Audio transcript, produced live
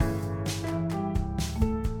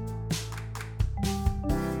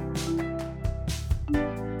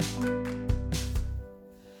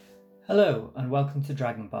Hello and welcome to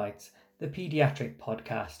Dragon Bites, the paediatric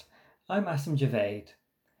podcast. I'm Asim Javed.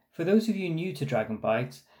 For those of you new to Dragon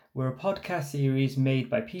Bites, we're a podcast series made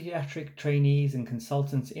by paediatric trainees and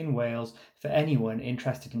consultants in Wales for anyone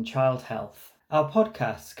interested in child health. Our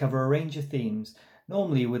podcasts cover a range of themes,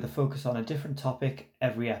 normally with a focus on a different topic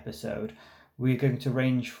every episode. We're going to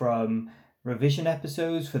range from revision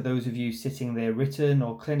episodes for those of you sitting their written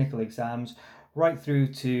or clinical exams, right through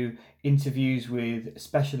to interviews with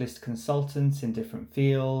specialist consultants in different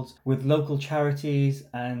fields, with local charities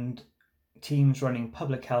and teams running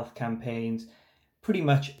public health campaigns, pretty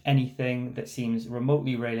much anything that seems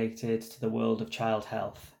remotely related to the world of child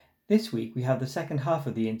health. This week we have the second half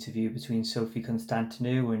of the interview between Sophie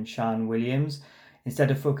Constantinou and Sian Williams.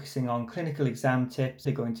 Instead of focusing on clinical exam tips,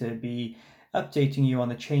 they're going to be updating you on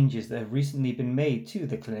the changes that have recently been made to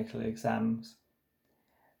the clinical exams.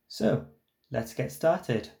 So, let's get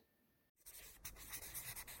started.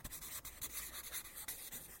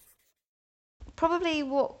 Probably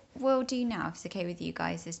what we'll do now, if it's okay with you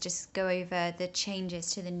guys, is just go over the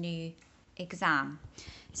changes to the new exam.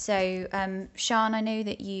 So, Sian, I know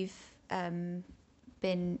that you've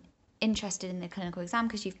been interested in the clinical exam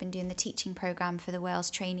because you've been doing the teaching programme for the Wales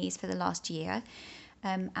trainees for the last year.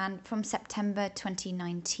 And from September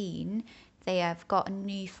 2019, they have got a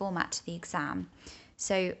new format to the exam.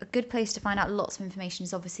 So a good place to find out lots of information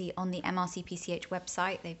is obviously on the MRC-PCH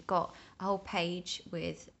website. They've got a whole page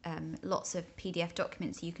with lots of PDF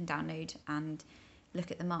documents you can download and look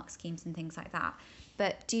at the mark schemes and things like that.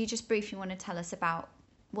 But do you just briefly want to tell us about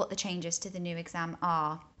what the changes to the new exam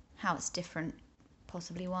are, how it's different,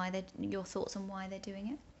 possibly your thoughts on why they're doing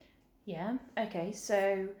it? Yeah, okay,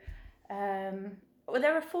 so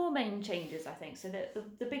there are four main changes, I think. So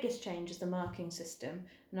the biggest change is the marking system,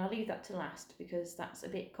 and I'll leave that to last because that's a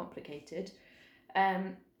bit complicated.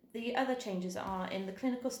 The other changes are in the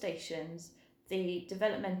clinical stations, the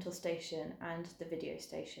developmental station, and the video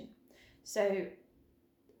station. So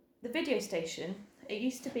the video station, it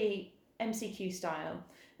used to be MCQ style,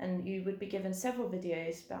 and you would be given several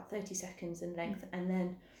videos, about 30 seconds in length, and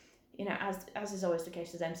then as is always the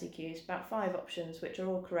case with MCQs, about 5 options which are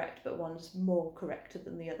all correct, but one's more correct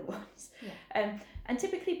than the other ones. Yeah. And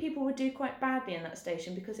typically people would do quite badly in that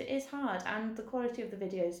station because it is hard and the quality of the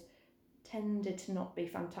videos tended to not be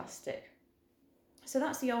fantastic. So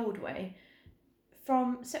that's the old way.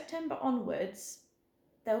 From September onwards,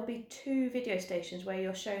 there'll be 2 video stations where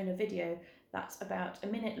you're shown a video that's about a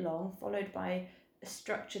minute long, followed by a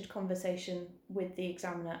structured conversation with the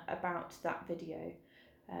examiner about that video.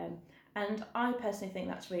 And I personally think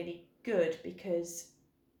that's really good because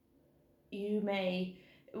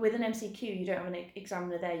with an MCQ, you don't have an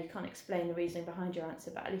examiner there, you can't explain the reasoning behind your answer,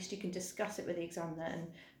 but at least you can discuss it with the examiner and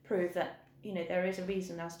prove that there is a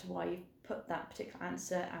reason as to why you've put that particular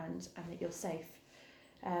answer and that you're safe.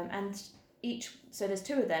 So there's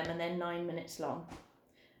 2 of them and they're 9 minutes long.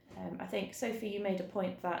 I think, Sophie, you made a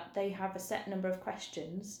point that they have a set number of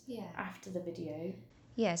questions after the video.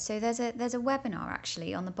 Yeah, so there's a webinar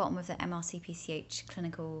actually on the bottom of the MRC-PCH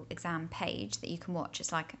clinical exam page that you can watch.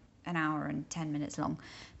 It's like an hour and 10 minutes long.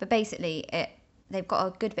 But basically, they've got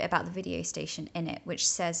a good bit about the video station in it, which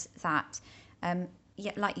says that,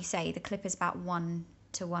 like you say, the clip is about 1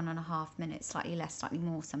 to 1.5 minutes, slightly less, slightly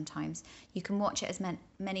more sometimes. You can watch it as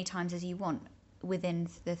many times as you want within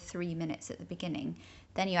the 3 minutes at the beginning.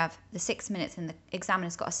 Then you have the 6 minutes and the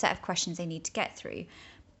examiner's got a set of questions they need to get through.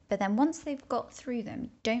 But then once they've got through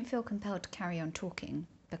them, don't feel compelled to carry on talking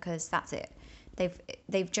because that's it.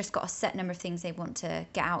 They've just got a set number of things they want to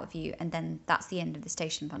get out of you, and then that's the end of the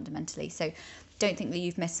station fundamentally. So don't think that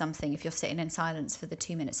you've missed something if you're sitting in silence for the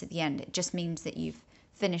 2 minutes at the end. It just means that you've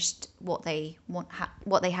finished what they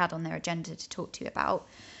had on their agenda to talk to you about.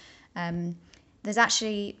 There's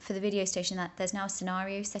actually, for the video station, that there's now a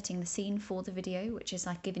scenario setting the scene for the video, which is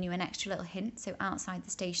like giving you an extra little hint. So outside the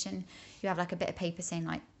station, you have like a bit of paper saying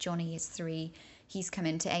like, Johnny is 3, he's come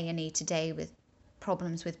into A&E today with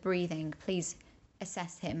problems with breathing, please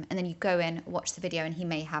assess him. And then you go in, watch the video, and he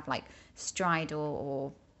may have like stride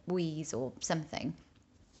or wheeze or something.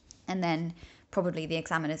 And then probably the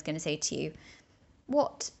examiner is going to say to you,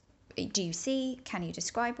 what do you see? Can you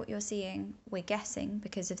describe what you're seeing? We're guessing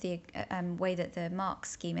because of the way that the mark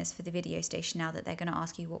scheme is for the video station now, that they're going to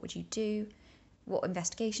ask you what would you do, what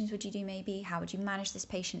investigations would you do maybe, how would you manage this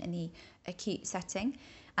patient in the acute setting.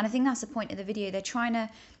 And I think that's the point of the video. They're trying to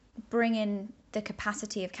bring in the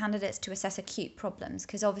capacity of candidates to assess acute problems,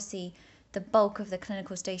 because obviously the bulk of the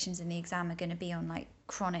clinical stations in the exam are going to be on like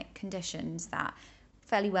chronic conditions that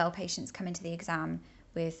fairly well patients come into the exam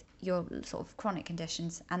with your sort of chronic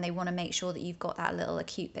conditions, and they want to make sure that you've got that little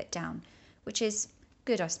acute bit down, which is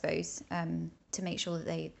good, I suppose, to make sure that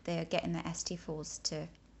they are getting their ST4s to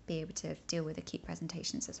be able to deal with acute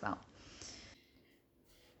presentations as well.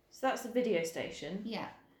 So that's the video station. Yeah.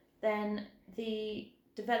 Then the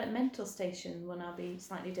developmental station will now be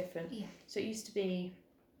slightly different. Yeah. So it used to be,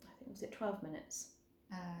 I think, was it 12 minutes?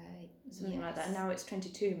 Something like that. And now it's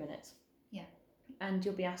 22 minutes. Yeah. And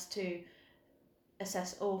you'll be asked to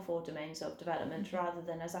assess all 4 domains of development rather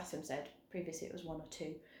than, as Asim said, previously it was 1 or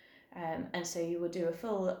 2. And so you will do a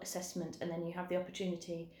full assessment, and then you have the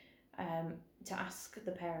opportunity to ask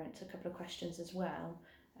the parent a couple of questions as well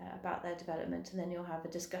about their development, and then you'll have a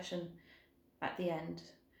discussion at the end.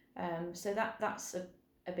 So that's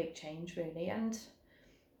a big change, really. And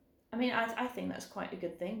I mean, I think that's quite a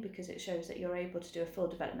good thing, because it shows that you're able to do a full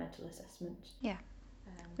developmental assessment. Yeah.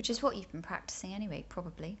 Which is what you've been practicing anyway,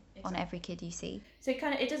 probably, on every kid you see. So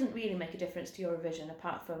it doesn't really make a difference to your revision,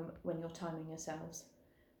 apart from when you're timing yourselves.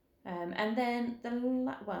 And then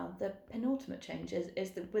the penultimate change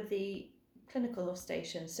is that with the clinical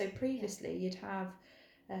stations. So previously you'd have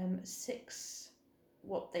 6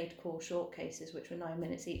 what they'd call short cases, which were 9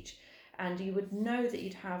 minutes each, and you would know that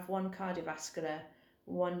you'd have 1 cardiovascular,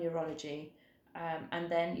 1 neurology, and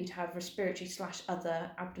then you'd have respiratory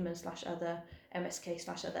 /other, abdomen /other, MSK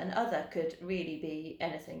 /other, and other could really be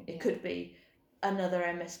anything. It could be another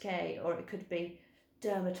MSK, or it could be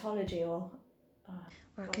dermatology, or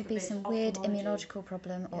it could be some weird immunological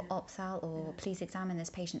problem, or ophthal, or please examine this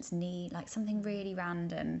patient's knee, like something really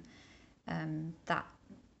random that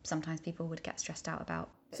sometimes people would get stressed out about.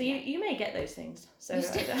 So you may get those things. So,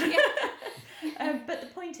 but the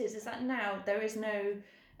point is that now there is no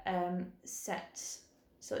set.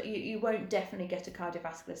 So you won't definitely get a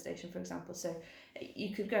cardiovascular station, for example. So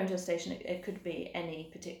you could go into a station. It could be any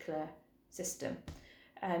particular system.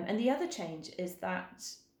 And the other change is that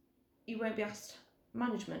you won't be asked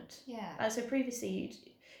management. Yeah. So previously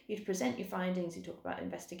you'd present your findings, you talk about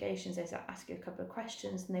investigations, they ask you a couple of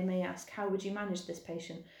questions, and they may ask, how would you manage this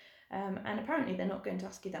patient? And apparently they're not going to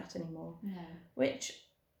ask you that anymore. No. Which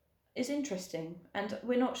is interesting, and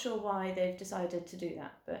we're not sure why they've decided to do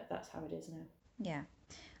that, but that's how it is now. Yeah.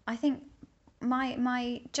 I think my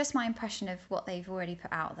impression of what they've already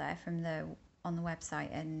put out there on the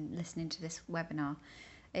website and listening to this webinar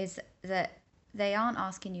is that they aren't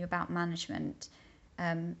asking you about management,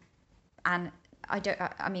 and I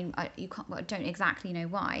don't exactly know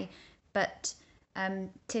why, but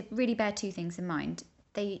to really bear 2 things in mind,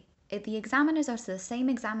 the examiners are the same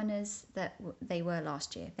examiners that they were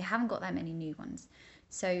last year. They haven't got that many new ones,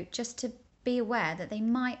 so just to be aware that they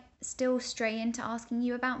might still stray into asking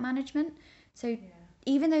you about management. So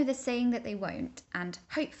even though they're saying that they won't, and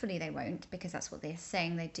hopefully they won't, because that's what they're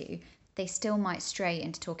saying they do, they still might stray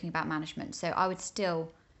into talking about management. So I would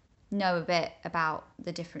still know a bit about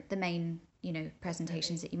the main,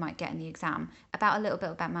 presentations that you might get in the exam, about a little bit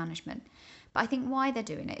about management. But I think why they're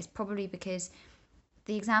doing it is probably because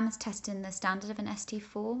the exam is testing the standard of an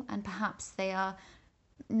ST4, and perhaps they are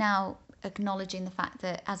now acknowledging the fact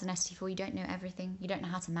that as an ST4 you don't know everything, you don't know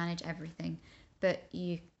how to manage everything, but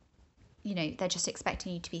they're just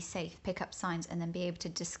expecting you to be safe, pick up signs, and then be able to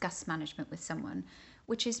discuss management with someone,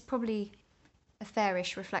 which is probably a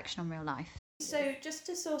fairish reflection on real life. So just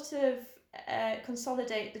to sort of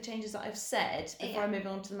consolidate the changes that I've said before I move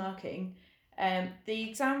on to the marking, the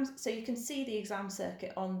exams, so you can see the exam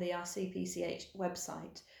circuit on the RCPCH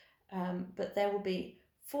website, but there will be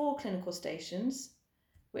 4 clinical stations,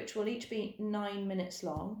 which will each be 9 minutes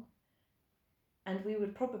long, and we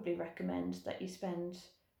would probably recommend that you spend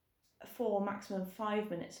 4, maximum 5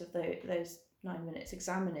 minutes of those 9 minutes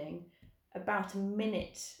examining, about a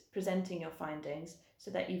minute presenting your findings, so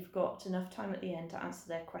that you've got enough time at the end to answer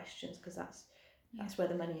their questions, because that's where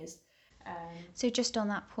the money is. So just on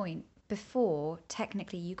that point, before,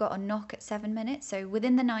 technically you got a knock at 7 minutes, so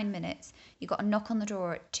within the 9 minutes you got a knock on the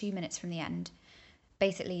door at 2 minutes from the end,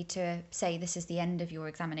 basically to say this is the end of your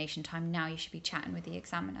examination time, now you should be chatting with the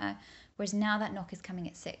examiner, whereas now that knock is coming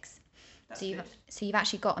at 6. So you've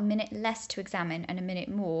actually got a minute less to examine and a minute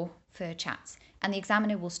more for chats, and the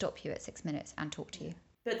examiner will stop you at 6 minutes and talk to you.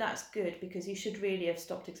 But that's good, because you should really have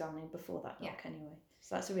stopped examining before that knock anyway.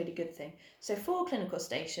 So that's a really good thing. So 4 clinical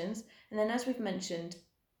stations, and then as we've mentioned,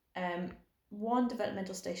 1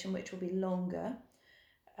 developmental station which will be longer,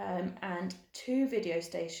 and 2 video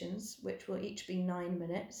stations which will each be 9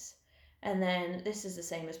 minutes. And then this is the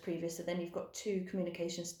same as previous, so then you've got 2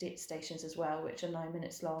 communication stations as well, which are 9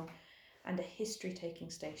 minutes long, and a history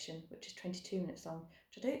taking station which is 22 minutes long,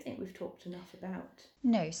 which I don't think we've talked enough about.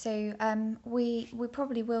 No, so we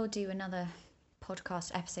probably will do another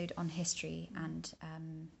podcast episode on history and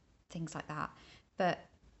things like that, but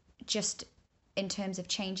just in terms of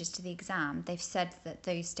changes to the exam, they've said that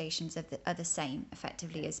those stations are the same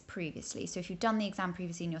effectively as previously. So if you've done the exam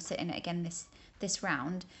previously and you're sitting it again this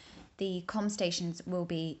round, the comm stations will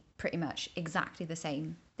be pretty much exactly the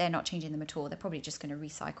same. They're not changing them at all. They're probably just going to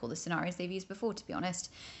recycle the scenarios they've used before, to be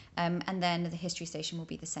honest. And then the history station will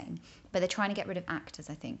be the same. But they're trying to get rid of actors,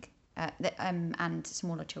 I think, and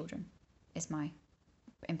smaller children, is my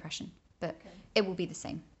impression. But it will be the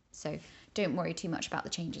same. So don't worry too much about the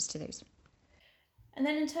changes to those. And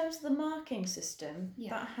then in terms of the marking system,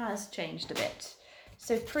 that has changed a bit.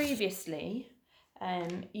 So previously,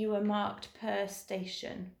 you were marked per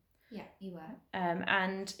station. Yeah, you were.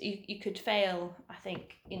 And you could fail, I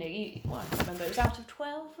think, I can't remember, it was out of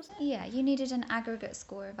 12, was it? Yeah, you needed an aggregate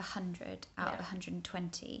score of 100 out of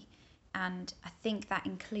 120. And I think that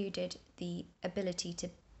included the ability to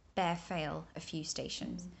bare fail a few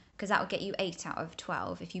stations. Because that would get you 8 out of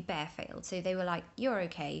 12 if you bare failed. So they were like, you're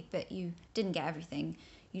okay, but you didn't get everything.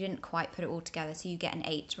 You didn't quite put it all together. So you get an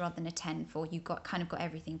 8 rather than a 10 for you got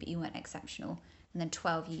everything, but you weren't exceptional. And then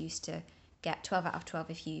 12, you used to get 12 out of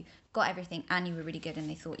 12 if you got everything and you were really good and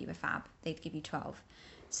they thought you were fab. They'd give you 12.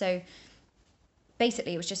 So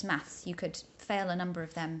basically it was just maths. You could fail a number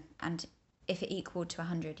of them and if it equaled to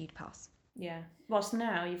 100, you'd pass. Yeah. Whilst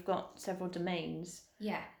now you've got several domains.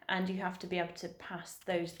 Yeah. And you have to be able to pass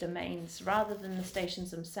those domains rather than the stations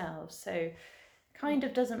themselves. So kind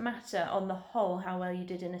of doesn't matter on the whole how well you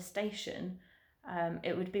did in a station.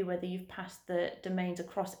 It would be whether you've passed the domains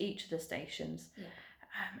across each of the stations. Yeah.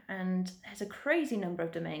 And there's a crazy number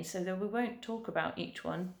of domains, so that we won't talk about each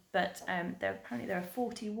one, but there are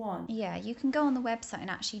 41. Yeah, you can go on the website and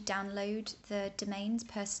actually download the domains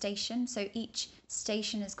per station. So each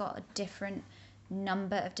station has got a different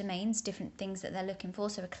number of domains, different things that they're looking for.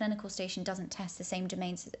 So a clinical station doesn't test the same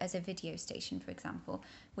domains as a video station, for example,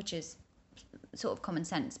 which is sort of common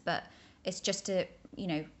sense, but it's just to,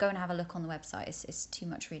 go and have a look on the website. It's too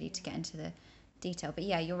much really to get into the detail. But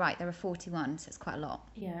yeah, you're right, there are 41, so it's quite a lot.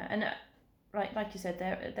 Yeah, and right, like you said,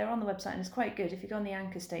 they're on the website and it's quite good. If you go on the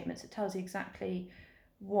anchor statements, it tells you exactly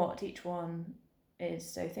what each one is.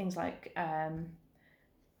 So things like,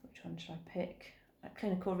 which one should I pick?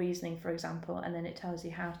 Clinical reasoning, for example, and then it tells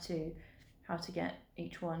you how to get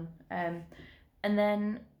each one. And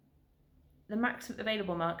then the max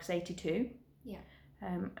available mark is 82. Yeah.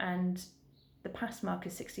 And the pass mark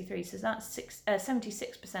is 63. So that's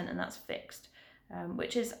 76%, and that's fixed,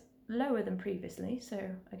 which is lower than previously. So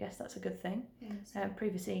I guess that's a good thing. Yes.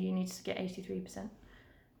 Previously, you needed to get 83%,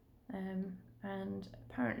 and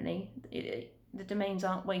apparently the domains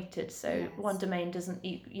aren't weighted, so yes. One domain doesn't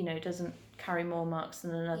carry more marks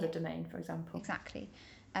than another domain, for example. Exactly.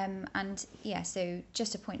 And yeah, so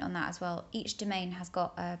just a point on that as well, each domain has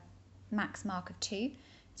got a max mark of 2.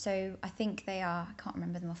 So I think they are, I can't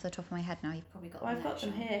remember them off the top of my head now, you've probably got them. I've got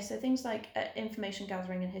them here. So things like information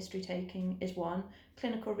gathering and history taking is 1,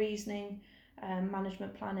 clinical reasoning,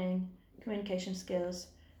 management planning, communication skills,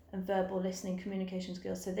 and verbal listening communication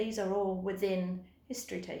skills. So these are all within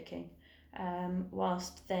history taking.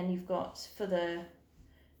 Whilst then you've got for the,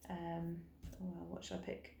 what should I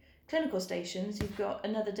pick? Clinical stations, you've got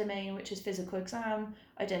another domain which is physical exam,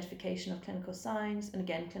 identification of clinical signs, and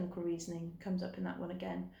again clinical reasoning comes up in that one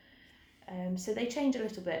again. So they change a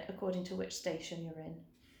little bit according to which station you're in,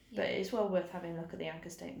 but it's well worth having a look at the anchor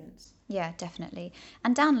statements. Yeah, definitely.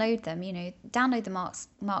 And download them, download the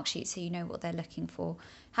mark sheet so you know what they're looking for.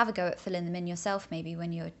 Have a go at filling them in yourself maybe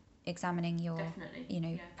when you're examining your,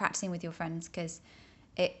 practicing with your friends, because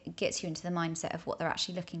it gets you into the mindset of what they're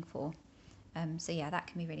actually looking for. So yeah, that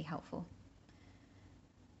can be really helpful.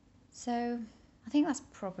 So I think that's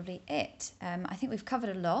probably it. I think we've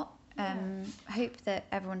covered a lot. I hope that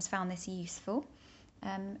everyone's found this useful.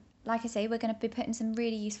 Like I say, we're going to be putting some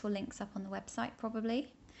really useful links up on the website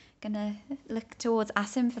probably. Going to look towards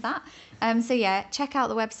Asim for that. So yeah, check out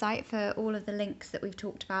the website for all of the links that we've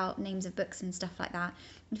talked about, names of books and stuff like that.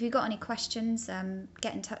 If you've got any questions,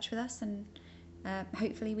 get in touch with us and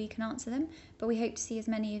hopefully we can answer them. But we hope to see as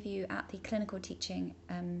many of you at the clinical teaching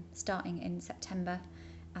starting in September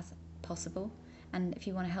as possible. And if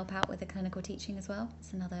you want to help out with the clinical teaching as well,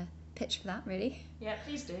 it's another pitch for that, really. Yeah,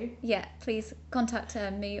 please do. Yeah, please contact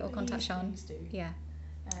me or contact Sean. Please do. Yeah.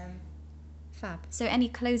 Fab. So any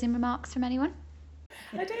closing remarks from anyone?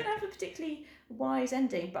 I don't have a particularly wise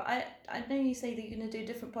ending, but I know you say that you're going to do a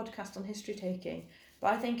different podcast on history taking,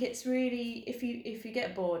 but I think it's really, if you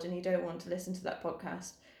get bored and you don't want to listen to that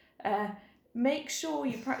podcast, make sure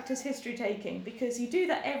you practice history taking, because you do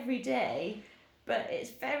that every day, but it's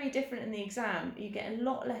very different in the exam. You get a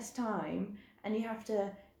lot less time and you have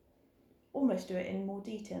to almost do it in more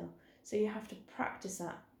detail. So you have to practice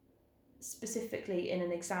that specifically in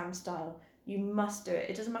an exam style. You must do it.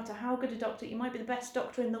 It doesn't matter how good a doctor, you might be the best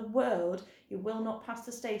doctor in the world, you will not pass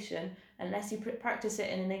the station unless you practice it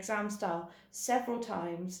in an exam style several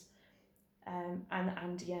times.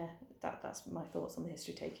 And yeah, that's my thoughts on the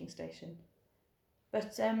history taking station.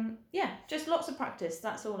 But yeah, just lots of practice.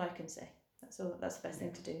 That's all I can say. That's the best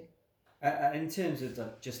thing to do. In terms of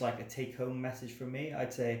just like a take-home message from me,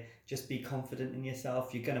 I'd say just be confident in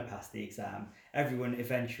yourself. You're gonna pass the exam. Everyone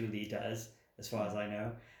eventually does, as far as I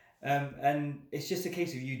know. And it's just a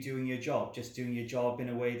case of you doing your job, just doing your job in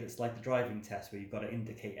a way that's like the driving test, where you've got to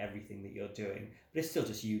indicate everything that you're doing. But it's still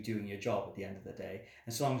just you doing your job at the end of the day.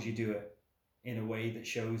 And so long as you do it in a way that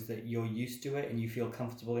shows that you're used to it and you feel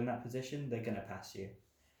comfortable in that position, they're going to pass you.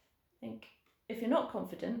 I think if you're not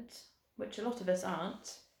confident, which a lot of us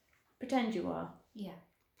aren't, pretend you are. Yeah.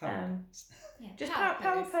 Just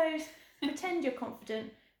power pose. Pretend you're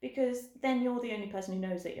confident, because then you're the only person who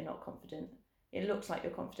knows that you're not confident. It looks like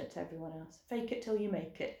you're confident to everyone else. Fake it till you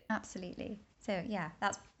make it. Absolutely. So yeah,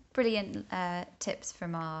 that's brilliant tips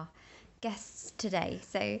from our guests today.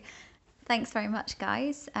 So thanks very much,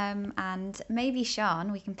 guys. And maybe,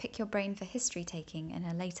 Sian, we can pick your brain for history taking in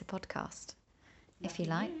a later podcast, if you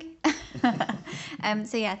like.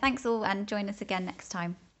 So yeah, thanks all, and join us again next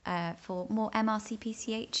time for more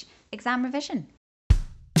MRCPCH exam revision.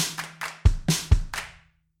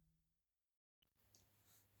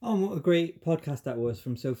 Oh, what a great podcast that was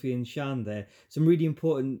from Sophie and Sian there. Some really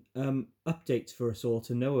important updates for us all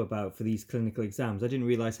to know about for these clinical exams. I didn't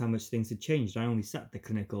realise how much things had changed. I only sat the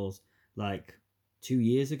clinicals like 2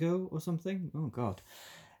 years ago or something. Oh, God.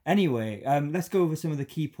 Anyway, let's go over some of the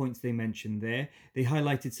key points they mentioned there. They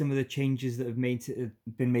highlighted some of the changes that have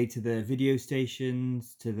been made to the video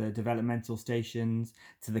stations, to the developmental stations,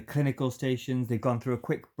 to the clinical stations. They've gone through a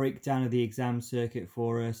quick breakdown of the exam circuit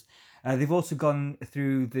for us. They've also gone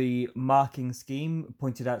through the marking scheme,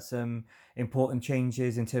 pointed out some important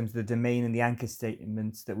changes in terms of the domain and the anchor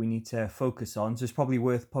statements that we need to focus on. So it's probably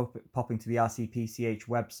worth popping to the RCPCH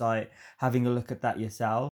website, having a look at that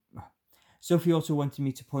yourself. Sophie also wanted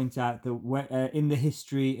me to point out that in the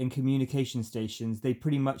history and communication stations, they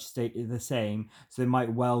pretty much stay the same, so there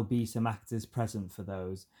might well be some actors present for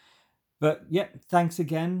those. But yeah, thanks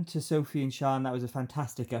again to Sophie and Sian. That was a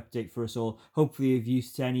fantastic update for us all. Hopefully of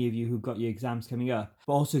use to any of you who've got your exams coming up,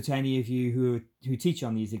 but also to any of you who teach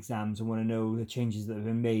on these exams and want to know the changes that have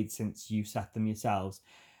been made since you sat them yourselves.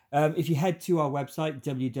 If you head to our website,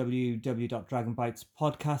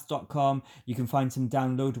 www.dragonbitespodcast.com, you can find some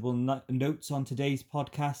downloadable notes on today's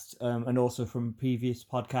podcast and also from previous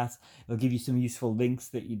podcasts. It'll give you some useful links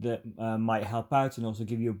that might help out, and also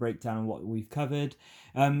give you a breakdown on what we've covered.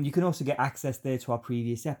 You can also get access there to our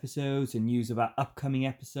previous episodes and news about upcoming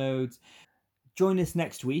episodes. Join us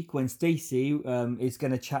next week when Stacey is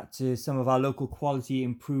going to chat to some of our local quality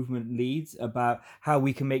improvement leads about how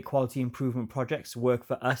we can make quality improvement projects work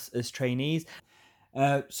for us as trainees.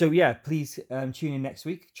 So yeah, please tune in next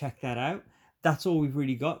week. Check that out. That's all we've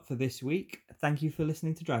really got for this week. Thank you for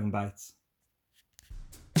listening to Dragon Bites.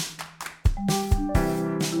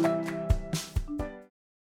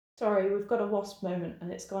 Sorry, we've got a wasp moment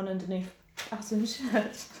and it's gone underneath Asim's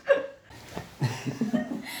shirt.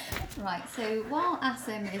 Right, so while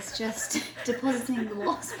Asim is just depositing the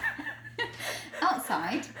wasp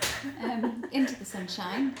outside into the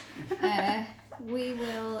sunshine, we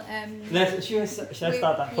will. Should I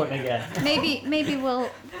start that point again? Maybe we'll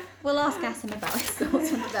ask Asim about his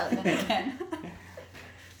thoughts on development again.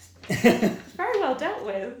 It's very well dealt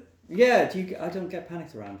with. Yeah, I don't get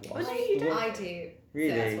panicked around wasps. Well, no, you don't. I do. Really?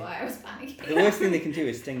 So that's why I was panicking. The worst thing they can do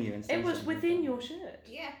is sting you and stuff. It was within your shirt.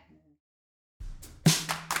 Yeah.